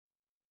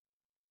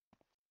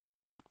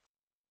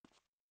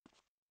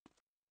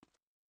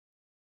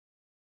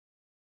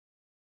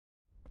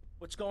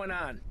What's going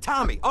on?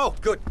 Tommy! Oh,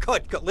 good.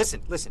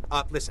 Listen.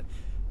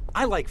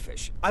 I like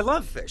fish. I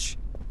love fish.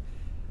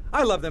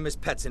 I love them as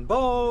pets in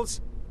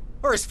bowls,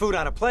 or as food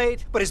on a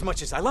plate, but as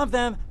much as I love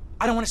them,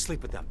 I don't want to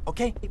sleep with them,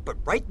 okay? But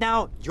right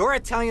now, your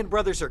Italian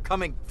brothers are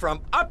coming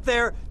from up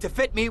there to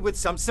fit me with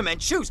some cement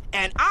shoes,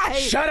 and I...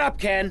 Shut up,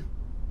 Ken!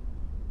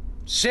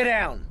 Sit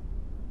down.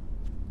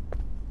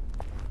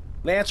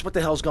 Lance, what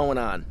the hell's going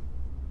on?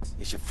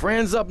 It's your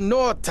friends up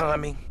north,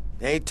 Tommy.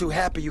 They ain't too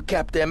happy you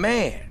capped their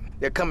man.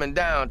 They're coming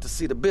down to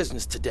see the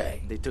business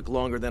today. They took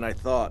longer than I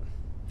thought.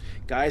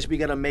 Guys, we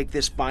gotta make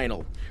this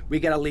final. We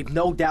gotta leave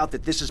no doubt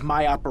that this is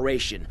my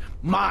operation.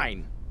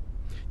 Mine!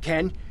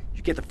 Ken,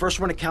 you get the first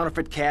run of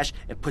counterfeit cash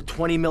and put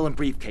 20 mil in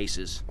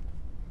briefcases.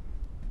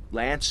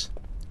 Lance,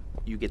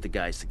 you get the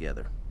guys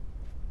together.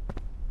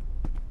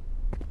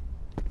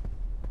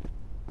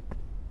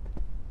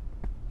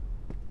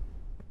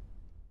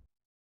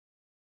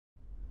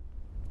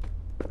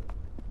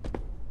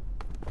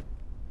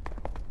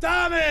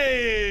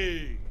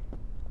 Tommy!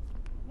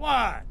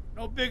 What?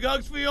 No big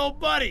hugs for your old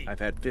buddy? I've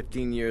had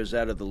 15 years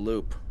out of the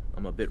loop.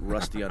 I'm a bit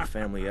rusty on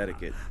family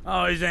etiquette.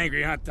 Oh, he's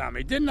angry, huh,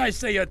 Tommy? Didn't I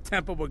say your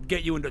temper would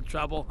get you into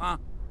trouble, huh?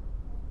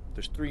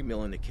 There's 3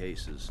 mil in the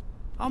cases.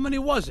 How many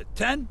was it,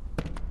 10?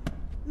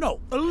 No,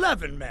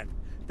 11 men.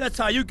 That's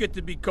how you get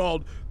to be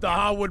called the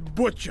Howard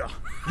Butcher.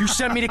 You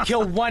sent me to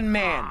kill one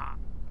man.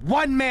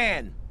 One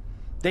man!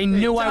 They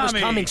knew I was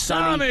coming,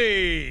 Sonny.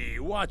 Tommy,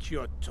 watch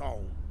your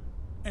tone.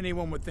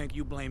 Anyone would think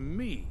you blame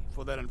me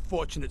for that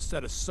unfortunate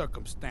set of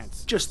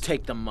circumstances. Just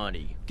take the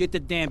money. Get the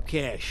damn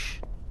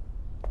cash.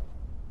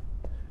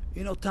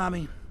 You know,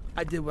 Tommy,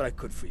 I did what I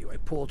could for you. I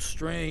pulled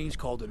strings,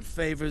 called in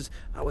favors.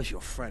 I was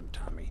your friend,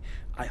 Tommy.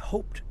 I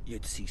hoped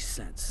you'd see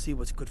sense, see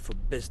what's good for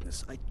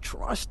business. I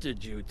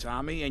trusted you,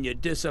 Tommy, and you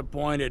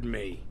disappointed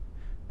me.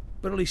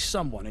 But at least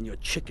someone in your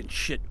chicken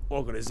shit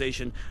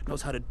organization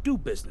knows how to do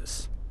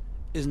business.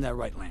 Isn't that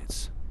right,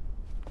 Lance?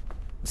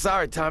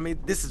 Sorry, Tommy.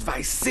 This is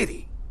Vice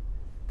City.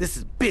 This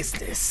is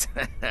business.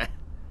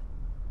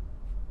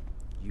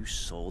 You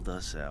sold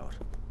us out.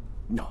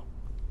 No,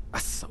 I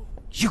sold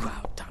you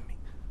out, Tommy.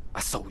 I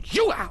sold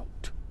you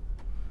out.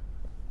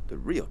 The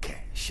real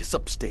cash is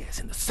upstairs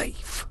in the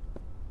safe.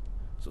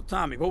 So,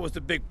 Tommy, what was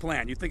the big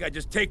plan? You think I'd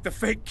just take the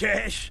fake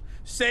cash,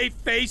 save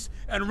face,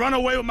 and run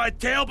away with my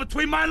tail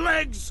between my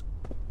legs?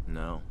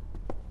 No.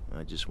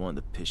 I just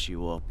wanted to piss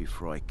you off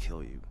before I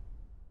kill you.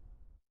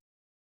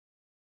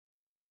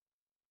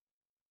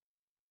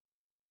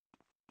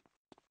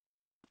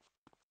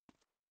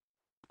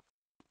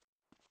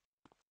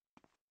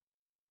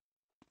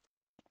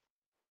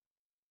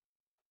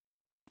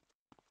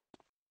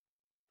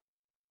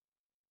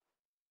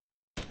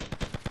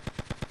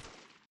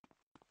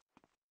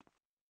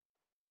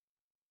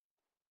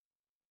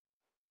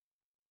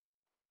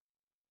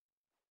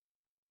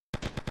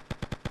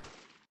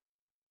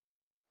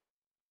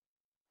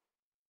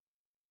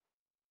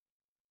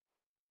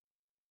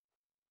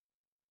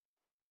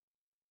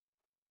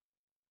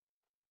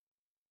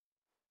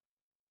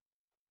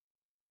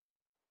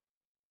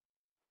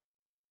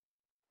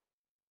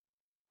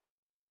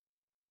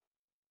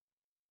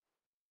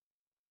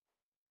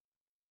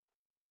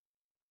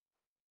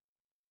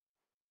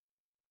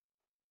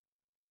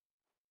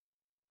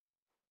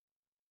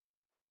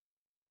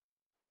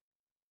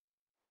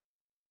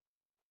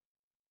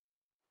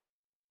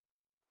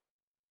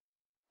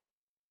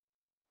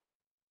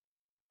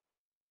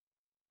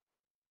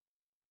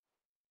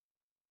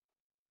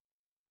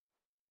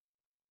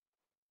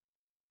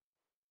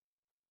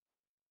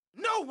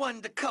 No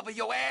one to cover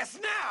your ass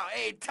now,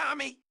 eh,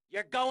 Tommy?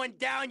 You're going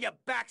down, you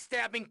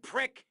backstabbing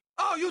prick!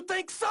 Oh, you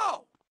think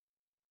so?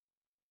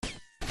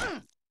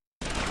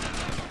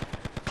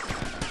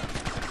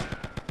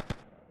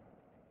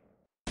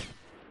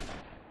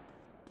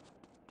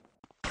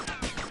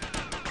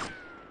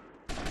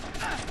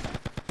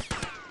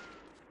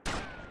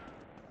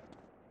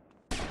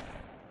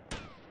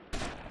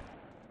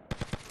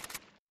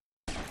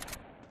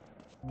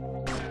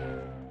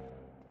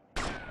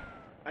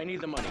 I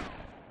need the money.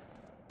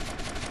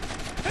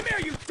 Come here,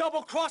 you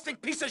double-crossing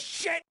piece of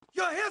shit!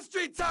 Your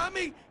history,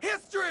 Tommy!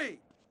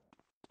 History!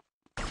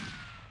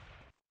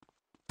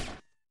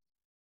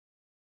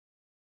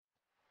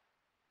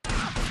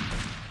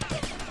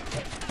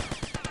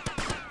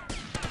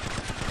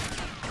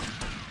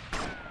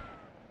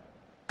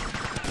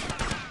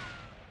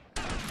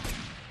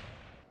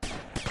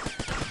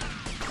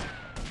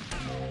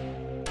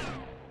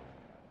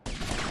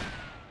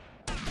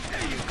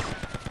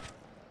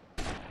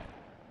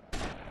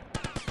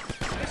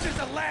 This is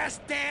the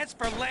last dance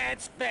for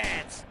Lance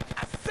fans!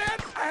 I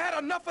said I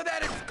had enough of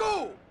that at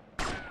school!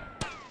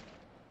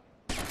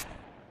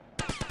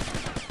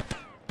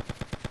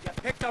 You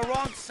picked the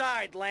wrong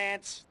side,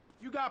 Lance.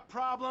 You got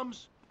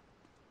problems?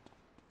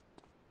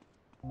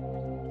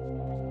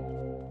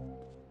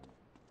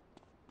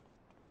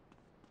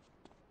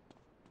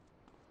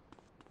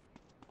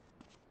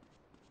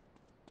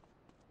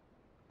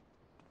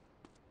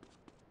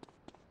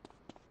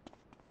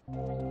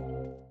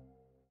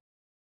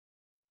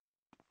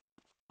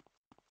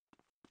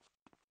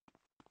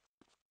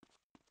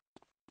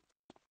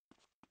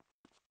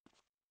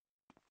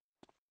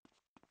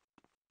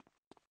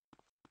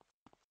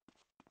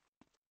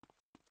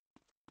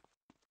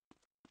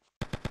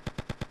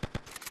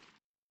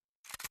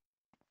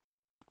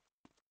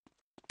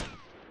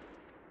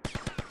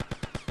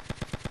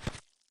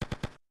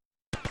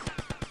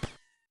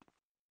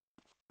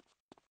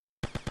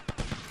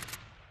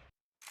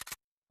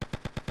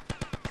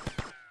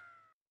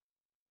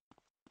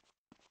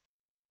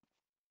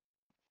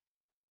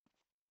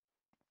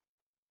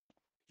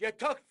 You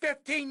took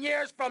 15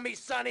 years from me,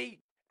 Sonny,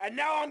 and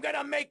now I'm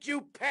gonna make you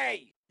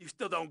pay! You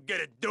still don't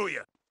get it, do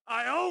you?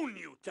 I own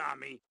you,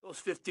 Tommy. Those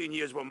 15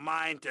 years were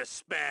mine to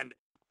spend.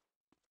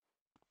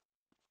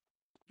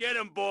 Get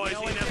him, boys.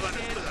 He never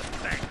understood a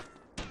thing.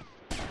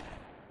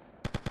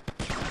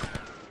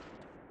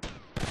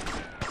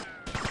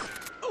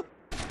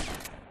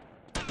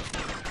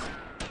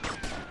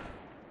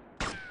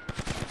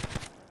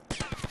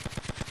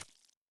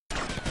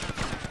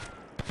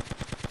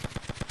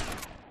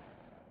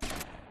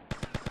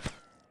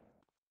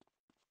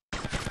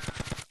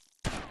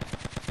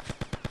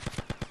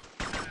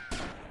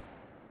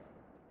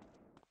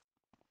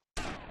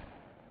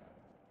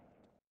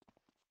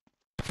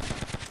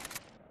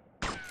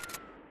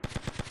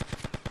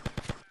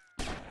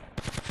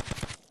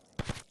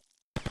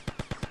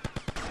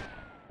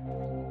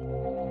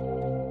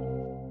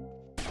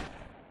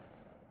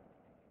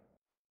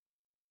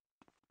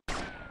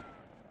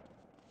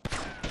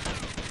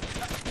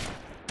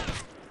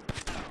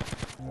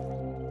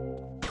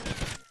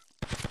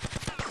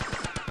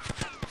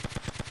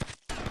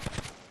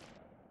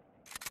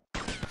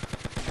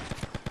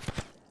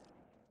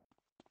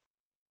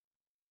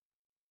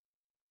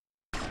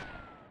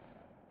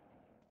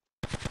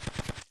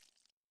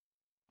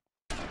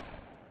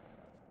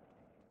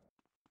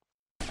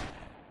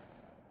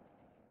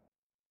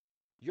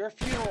 Your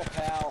funeral,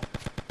 pal.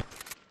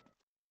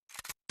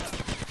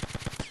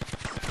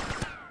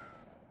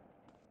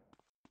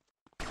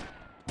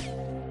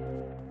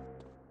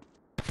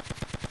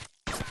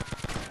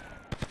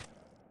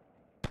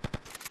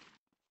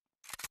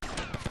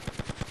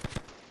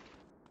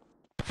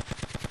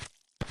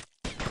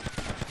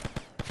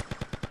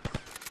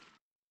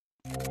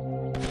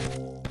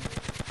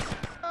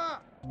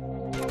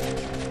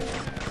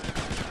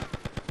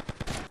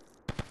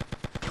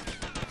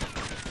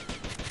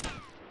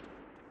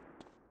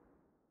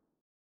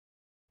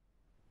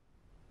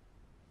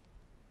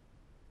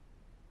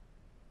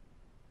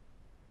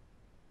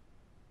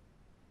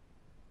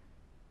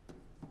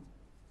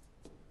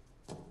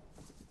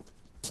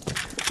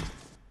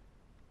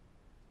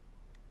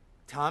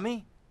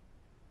 Tommy?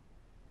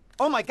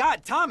 Oh my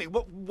God, Tommy,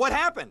 what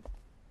happened?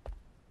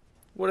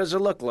 What does it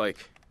look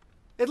like?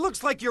 It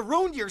looks like you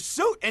ruined your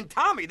suit. And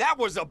Tommy, that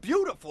was a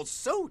beautiful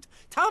suit.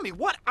 Tommy,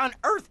 what on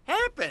earth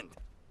happened?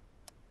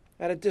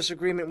 I had a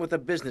disagreement with a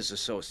business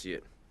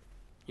associate.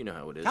 You know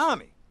how it is.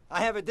 Tommy,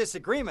 I have a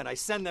disagreement. I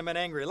send them an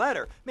angry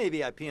letter.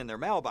 Maybe I pee in their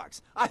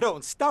mailbox. I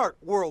don't start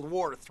World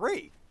War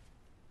III.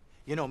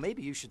 You know,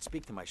 maybe you should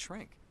speak to my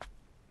shrink.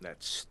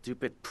 That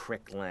stupid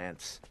prick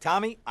Lance.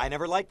 Tommy, I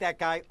never liked that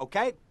guy,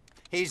 okay?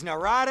 He's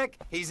neurotic,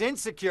 he's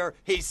insecure,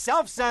 he's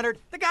self-centered.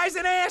 The guy's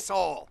an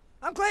asshole.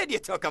 I'm glad you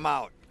took him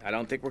out. I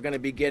don't think we're gonna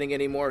be getting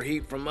any more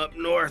heat from up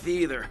north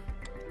either.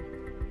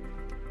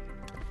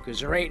 Because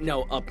there ain't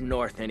no up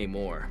north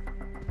anymore.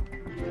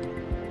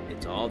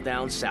 It's all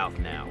down south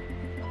now.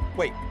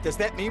 Wait, does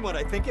that mean what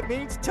I think it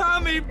means?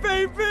 Tommy,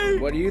 baby!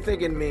 What do you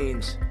think it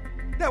means?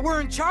 That we're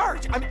in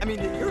charge. I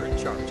mean, that you're in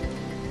charge.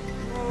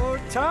 Oh,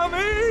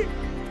 Tommy!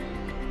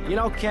 You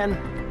know, Ken,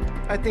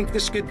 I think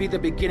this could be the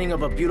beginning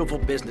of a beautiful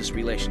business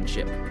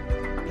relationship.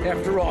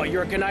 After all,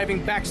 you're a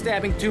conniving,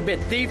 backstabbing two-bit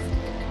thief,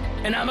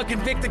 and I'm a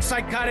convicted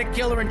psychotic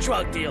killer and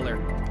drug dealer.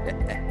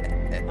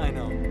 I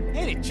know.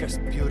 Ain't it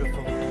just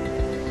beautiful?